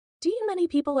many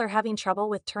people are having trouble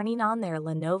with turning on their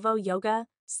Lenovo Yoga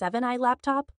 7i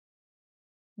laptop?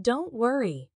 Don't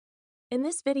worry. In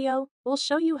this video, we'll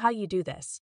show you how you do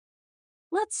this.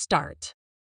 Let's start.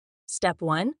 Step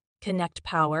 1. Connect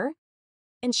power.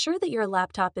 Ensure that your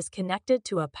laptop is connected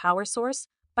to a power source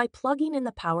by plugging in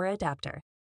the power adapter.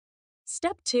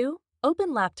 Step 2.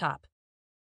 Open laptop.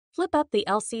 Flip up the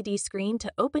LCD screen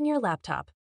to open your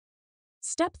laptop.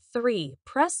 Step 3.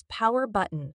 Press power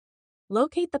button.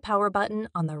 Locate the power button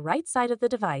on the right side of the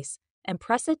device and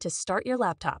press it to start your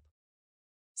laptop.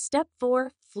 Step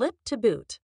 4. Flip to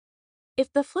boot.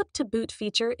 If the flip to boot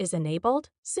feature is enabled,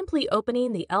 simply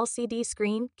opening the LCD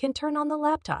screen can turn on the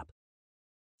laptop.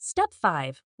 Step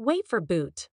 5. Wait for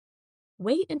boot.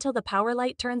 Wait until the power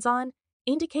light turns on,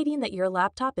 indicating that your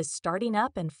laptop is starting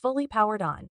up and fully powered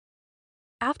on.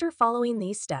 After following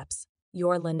these steps,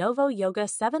 your Lenovo Yoga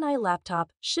 7i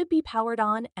laptop should be powered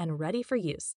on and ready for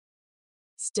use.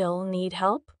 Still need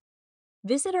help?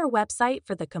 Visit our website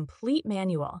for the complete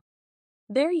manual.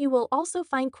 There you will also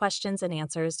find questions and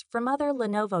answers from other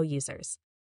Lenovo users.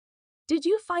 Did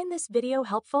you find this video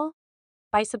helpful?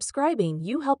 By subscribing,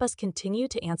 you help us continue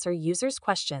to answer users'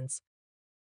 questions.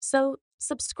 So,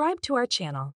 subscribe to our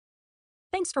channel.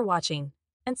 Thanks for watching,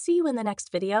 and see you in the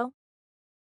next video.